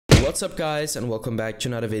What's up guys, and welcome back to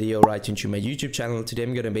another video right into my YouTube channel. Today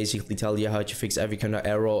I'm gonna basically tell you how to fix every kind of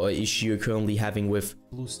error or issue you're currently having with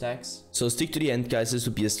Bluestacks. So stick to the end guys, this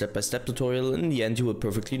will be a step-by-step tutorial, and in the end you will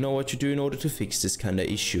perfectly know what to do in order to fix this kind of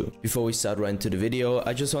issue. Before we start right into the video,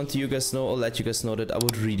 I just want to let you guys know that I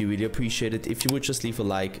would really appreciate it if you would just leave a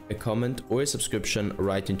like, a comment or a subscription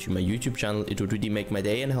right into my YouTube channel. It would really make my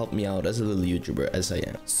day and help me out as a little YouTuber as I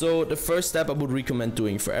am. So the first step I would recommend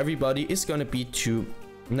doing for everybody is gonna be to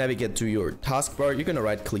navigate to your taskbar. You're gonna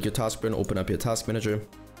right click your taskbar and open up your task manager.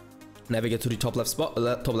 Navigate to the top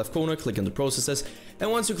left corner, click on the processes, and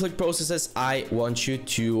once you click processes, I want you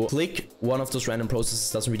to click one of those random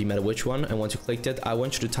processes, doesn't really matter which one, and once you click that, I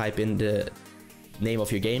want you to type in the name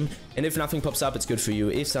of your game, and if nothing pops up, it's good for you.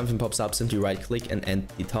 If something pops up, simply right click and end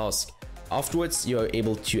the task. Afterwards, you are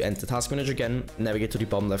able to enter task manager again, navigate to the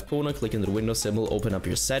bottom left corner, click on the Windows symbol, open up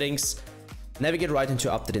your settings. Navigate right into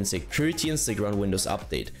update and security and stick around Windows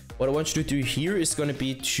Update. What I want you to do here is going to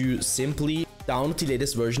be to simply download the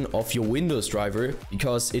latest version of your Windows driver,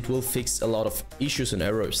 because it will fix a lot of issues and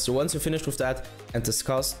errors. So once you're finished with that, enter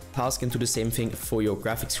task and do the same thing for your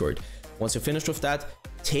graphics card. Once you're finished with that,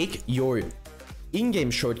 take your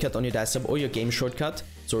in-game shortcut on your desktop or your game shortcut,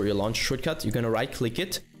 so your launch shortcut, you're going to right click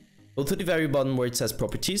it. Go to the very bottom where it says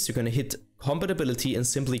properties, you're going to hit compatibility and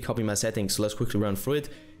simply copy my settings. So let's quickly run through it.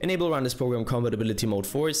 Enable run this program compatibility mode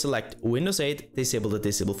 4, select Windows 8, disable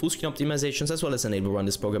full screen optimizations, as well as enable run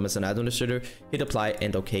this program as an administrator, hit apply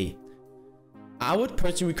and OK. I would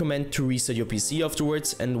personally recommend to reset your PC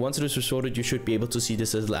afterwards, and once it is restored, you should be able to see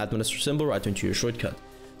this little administrator symbol right into your shortcut.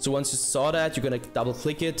 So once you saw that, you're gonna double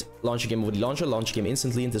click it, launch a game with the launch game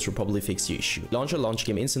instantly, and this will probably fix your issue. Launch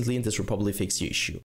game instantly, and this will probably fix your issue.